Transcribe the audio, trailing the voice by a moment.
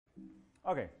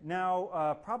Okay,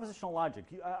 now propositional logic.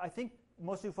 I think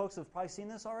most of you folks have probably seen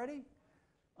this already.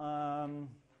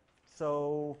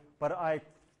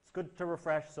 It's good to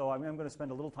refresh, so I'm going to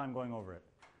spend a little time going over it.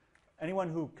 Anyone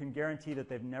who can guarantee that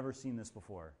they've never seen this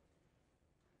before?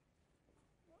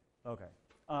 Okay.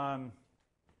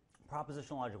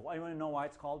 Propositional logic. Well, anyone know why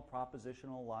it's called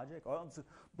propositional logic? Well, it's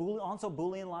also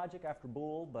Boolean logic after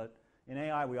bool, but in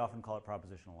AI we often call it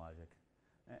propositional logic.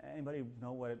 Anybody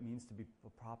know what it means to be a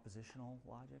propositional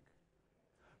logic?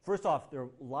 First off, there are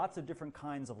lots of different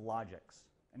kinds of logics.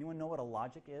 Anyone know what a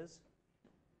logic is?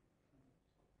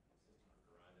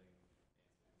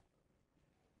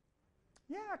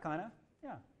 Yeah, kind of.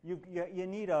 Yeah, you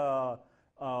need a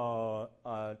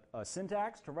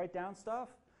syntax to write down stuff.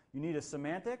 You need a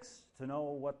semantics to know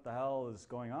what the hell is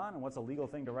going on and what's a legal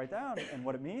thing to write down and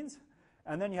what it means.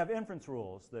 And then you have inference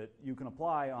rules that you can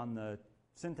apply on the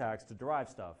syntax to derive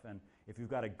stuff. And if you've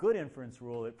got a good inference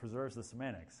rule, it preserves the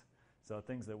semantics. So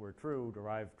things that were true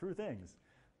derive true things.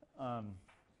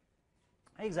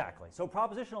 Exactly. So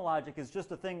propositional logic is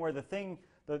just a thing where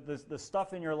the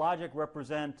stuff in your logic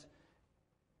represent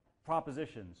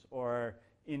propositions or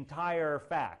entire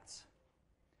facts.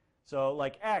 So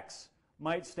like X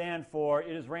might stand for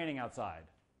it is raining outside.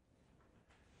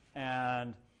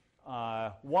 And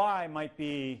Y might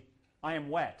be I am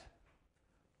wet.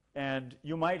 And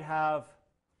you might have,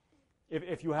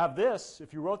 if you have this,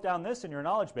 if you wrote down this in your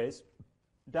knowledge base,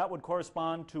 that would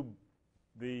correspond to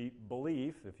the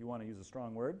belief, if you want to use a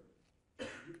strong word,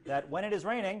 that when it is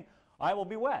raining, I will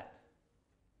be wet.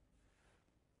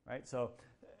 Right? So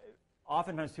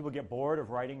oftentimes people get bored of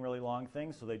writing really long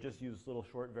things, so they just use little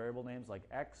short variable names like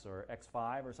X or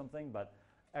X5 or something, but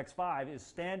X5 is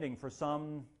standing for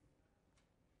some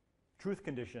truth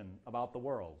condition about the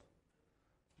world.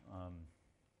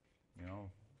 You know,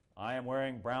 I am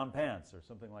wearing brown pants or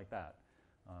something like that.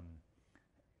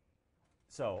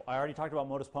 So I already talked about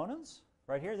modus ponens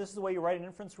right here. This is the way you write an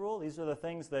inference rule. These are the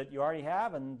things that you already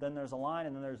have, and then there's a line,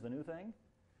 and then there's the new thing.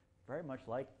 Very much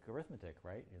like arithmetic,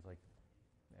 right? It's like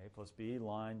A plus B,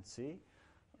 line C.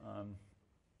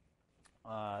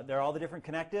 There are all the different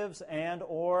connectives, and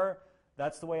or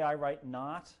that's the way I write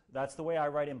not. That's the way I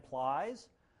write implies.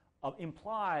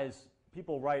 Implies,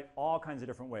 people write all kinds of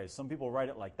different ways. Some people write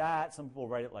it like that. Some people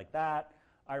write it like that.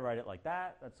 I write it like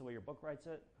that. That's the way your book writes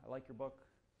it. I like your book.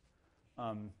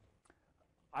 I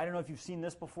don't know if you've seen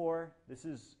this before. This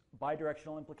is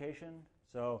bidirectional implication.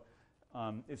 So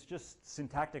it's just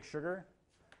syntactic sugar.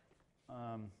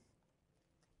 A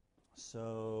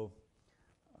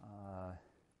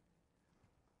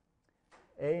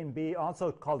and B,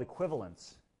 also called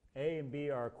equivalence. A and B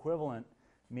are equivalent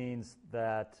means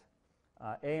that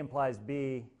A implies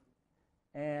B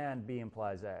and B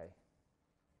implies A.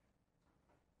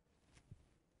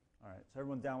 All right, so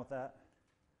everyone down with that?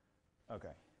 Okay.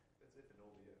 That's if and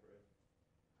only if, right?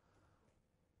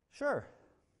 Sure,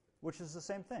 which is the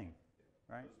same thing,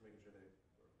 right? Just making sure they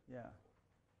Yeah.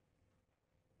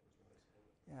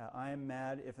 Yeah, I am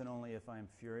mad if and only if I am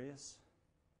furious.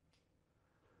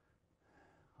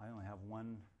 I only have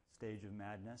one stage of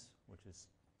madness, which is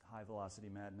high velocity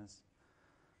madness.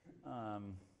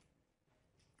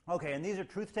 Okay, and these are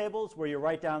truth tables where you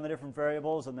write down the different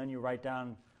variables and then you write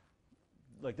down,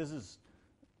 like this is,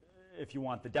 if you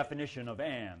want, the definition of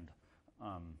and,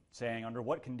 saying under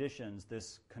what conditions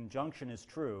this conjunction is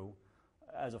true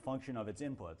as a function of its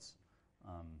inputs.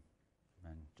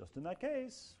 And just in that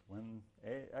case, when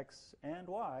A, X, and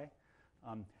Y.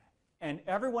 And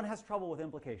everyone has trouble with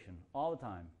implication all the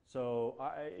time. So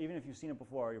even if you've seen it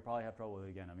before, you'll probably have trouble with it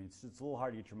again. I mean, it's a little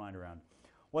hard to get your mind around.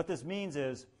 What this means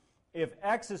is, if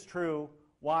X is true,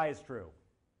 Y is true.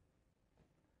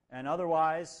 And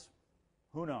otherwise,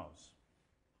 who knows?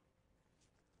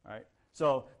 All right?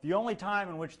 So the only time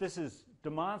in which this is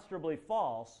demonstrably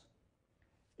false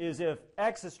is if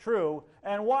X is true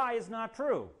and Y is not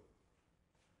true.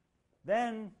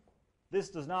 Then this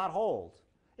does not hold.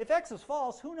 If X is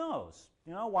false, who knows?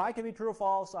 You know, Y can be true or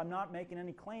false. I'm not making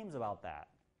any claims about that.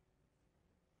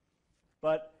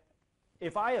 But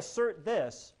if I assert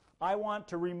this, I want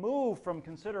to remove from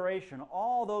consideration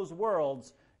all those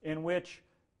worlds in which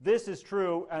this is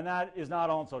true and that is not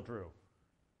also true.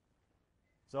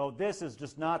 So this is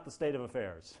just not the state of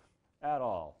affairs at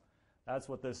all. That's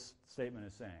what this statement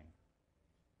is saying.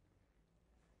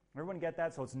 Everyone get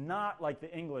that? So it's not like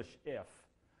the English if.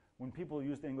 When people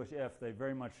use the English if, they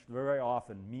very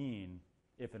often mean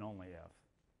if and only if.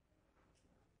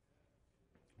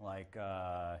 Like,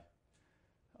 I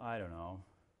don't know,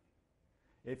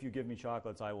 if you give me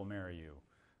chocolates, I will marry you.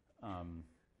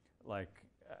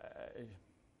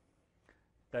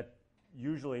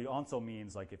 usually also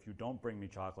means like if you don't bring me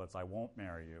chocolates, I won't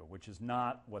marry you, which is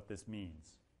not what this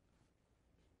means,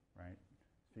 right?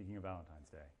 Speaking of Valentine's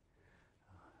Day.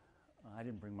 I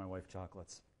didn't bring my wife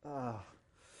chocolates.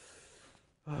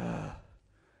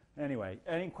 Anyway,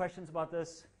 any questions about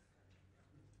this?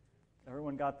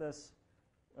 Everyone got this?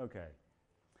 Okay.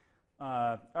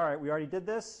 All right, we already did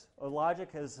this.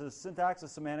 Logic has a syntax, a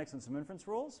semantics, and some inference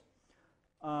rules.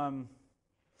 I'm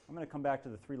going to come back to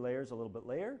the three layers a little bit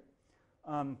later.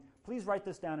 Please write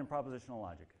this down in propositional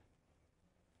logic.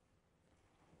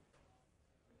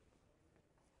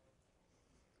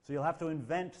 So you'll have to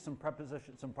invent some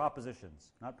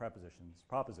propositions, not prepositions,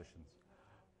 propositions.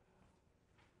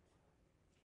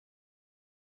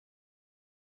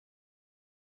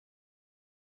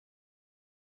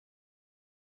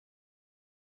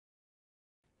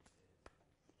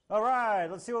 All right,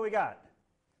 let's see what we got.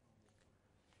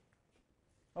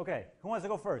 Okay, who wants to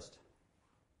go first?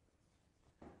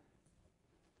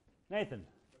 Nathan.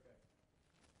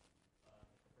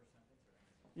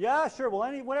 Yeah, sure. Well,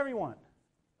 whatever you want.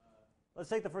 Let's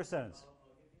take the first sentence.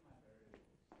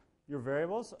 Your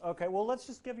variables? Okay, well, let's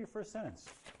just give your first sentence.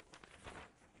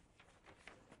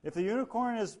 If the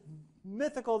unicorn is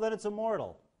mythical, then it's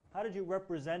immortal. How did you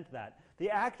represent that? The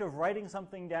act of writing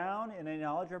something down in a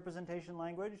knowledge representation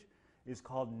language is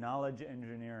called knowledge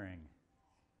engineering.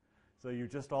 So you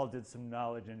just all did some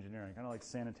knowledge engineering, kind of like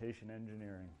sanitation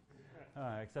engineering,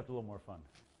 except a little more fun.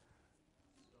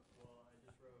 Well, I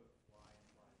just wrote y implies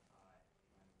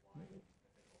I, and y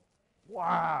mythical.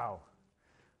 Wow.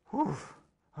 Whew.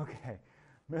 Okay.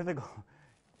 Mythical.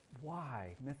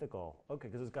 Why? Mythical. Okay,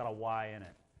 because it's got a Y in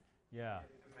it. Yeah,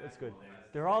 that's good.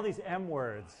 There are all these M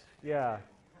words. Yeah.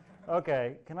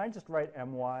 Okay, can I just write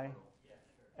MY? Yeah,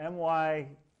 sure. MY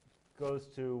goes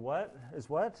to what? Is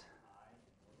what?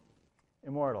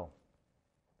 Immortal.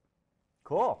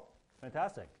 Cool.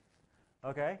 Fantastic.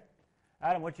 Okay.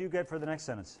 Adam, what do you get for the next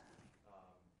sentence?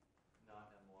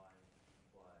 Not MY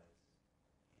implies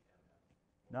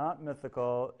MM. Not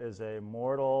mythical is a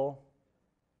mortal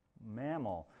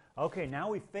mammal. Okay, now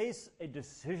we face a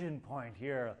decision point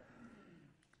here.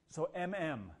 So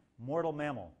mortal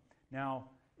mammal. Now,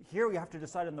 here we have to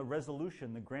decide on the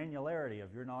resolution, the granularity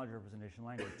of your knowledge representation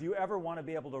language. Do you ever want to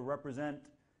be able to represent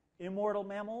immortal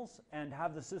mammals and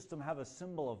have the system have a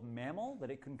symbol of mammal that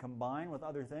it can combine with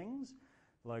other things?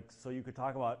 Like, so you could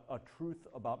talk about a truth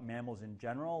about mammals in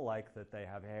general, like that they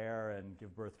have hair and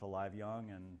give birth to live young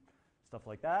and stuff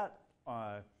like that.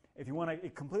 If you want to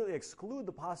completely exclude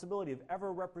the possibility of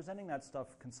ever representing that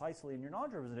stuff concisely in your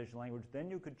knowledge representation language, then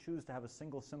you could choose to have a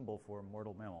single symbol for a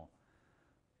mortal mammal.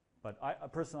 But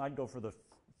personally, I'd go for the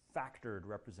factored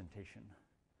representation.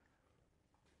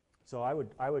 So I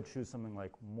would choose something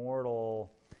like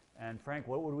mortal. And Frank,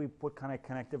 what kind of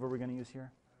connective are we going to use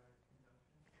here?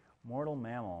 Mortal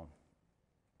mammal.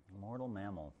 Mortal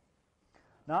mammal.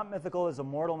 Not mythical is a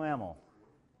mortal mammal.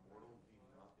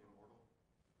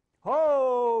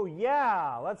 Oh,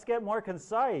 yeah. Let's get more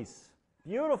concise.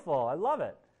 Beautiful. I love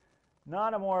it.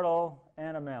 Not immortal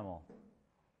and a mammal.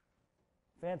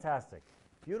 Fantastic.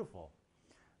 Beautiful.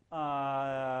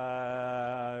 Ryan,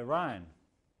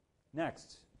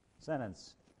 next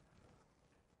sentence.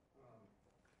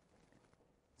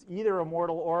 It's either a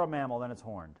mortal or a mammal, then it's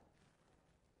horned.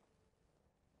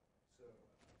 So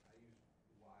I use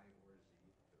Y or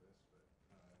Z for this, but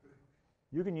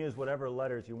You can use whatever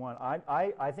letters you want.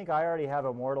 I think I already have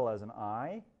immortal as an I. all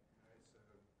right, so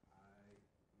I need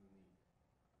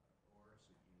or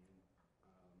so union.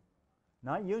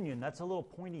 Not union. That's a little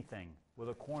pointy thing with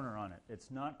a corner on it. It's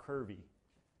not curvy.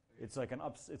 It's like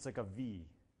it's like a V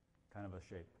kind of a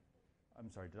shape. I'm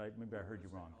sorry. Maybe I heard you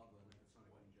wrong.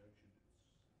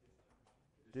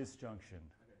 Disjunction.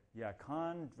 Yeah,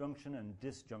 conjunction and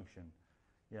disjunction.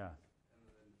 Yeah.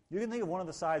 You can think of one of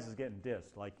the sides as getting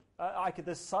dissed. Like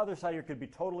this other side here could be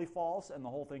totally false, and the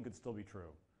whole thing could still be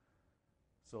true.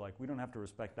 So like we don't have to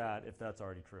respect that if that's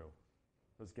already true.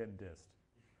 It's getting dissed.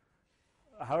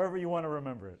 However you want to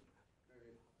remember it.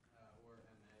 Or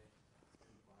MA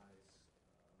implies,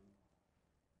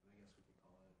 I guess we could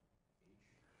call it H.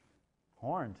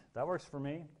 Horned. That works for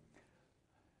me.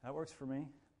 That works for me.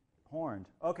 Horned.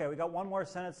 Okay, we got one more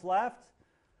sentence left.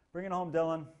 Bring it home,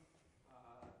 Dylan.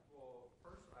 Well,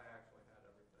 first I actually had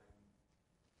everything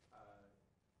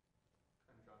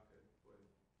conjuncted with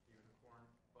unicorn,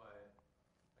 but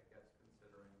I guess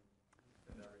considering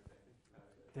that everything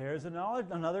There's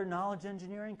another knowledge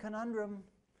engineering conundrum.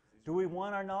 Do we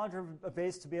want our knowledge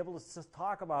base to be able to just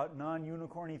talk about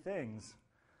non-unicorny things?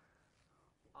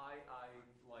 I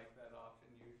like that option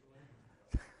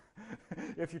usually.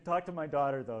 If you talk to my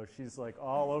daughter, though, she's like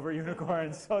all over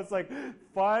unicorns. So it's like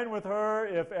fine with her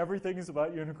if everything is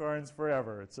about unicorns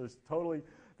forever. It's just totally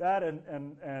that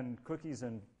and cookies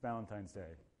and Valentine's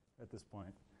Day at this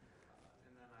point.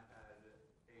 And then I had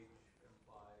H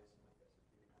implies, and I guess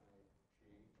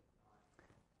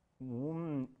it'd be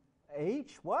MAG.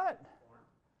 H? What? Horn.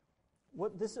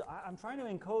 What this? I'm trying to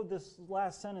encode this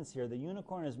last sentence here. The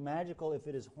unicorn is magical if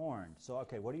it is horned. So,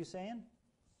 okay, what are you saying?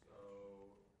 So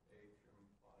H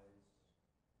implies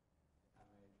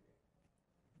MAG.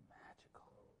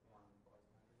 Magical. So horn implies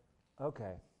magical.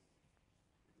 Okay.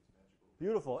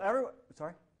 Beautiful. Everyone,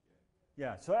 sorry.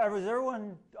 Yeah. So, does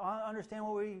everyone understand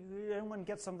what anyone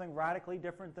get something radically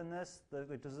different than this?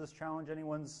 Does this challenge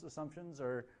anyone's assumptions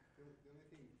or? The only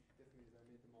thing different is I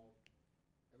made them all,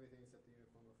 everything except the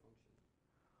uniform a function.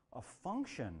 A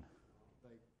function.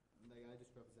 Like I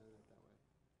just represented it that way.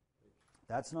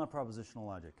 That's not propositional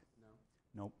logic.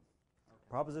 No? Nope. Okay.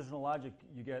 Propositional logic,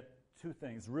 you get two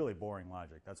things. Really boring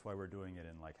logic. That's why we're doing it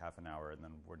in like half an hour, and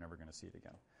then we're never going to see it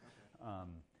again.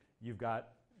 Okay. You've got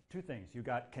two things. You've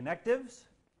got connectives,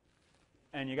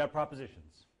 and you got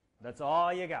propositions. That's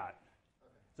all you got. Okay.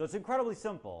 So it's incredibly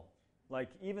simple. Like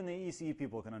even the ECE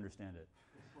people can understand it.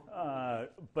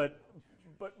 But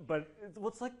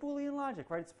it's like Boolean logic,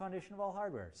 right? It's the foundation of all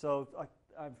hardware. So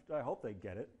I hope they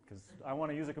get it because I want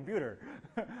to use a computer.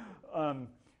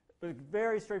 But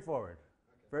very straightforward.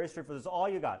 Okay. Very straightforward. That's all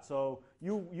you got. So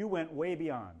you went way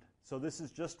beyond. So this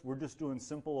is we're just doing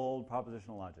simple old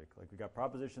propositional logic. Like we got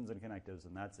propositions and connectives,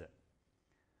 and that's it.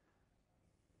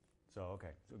 So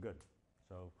okay, so good.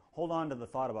 So hold on to the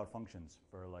thought about functions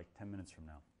for like 10 minutes from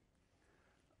now.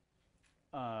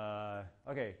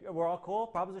 Okay, we're all cool?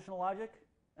 Propositional logic?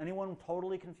 Anyone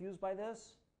totally confused by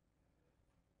this?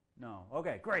 No.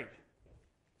 Okay, great.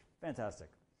 Fantastic.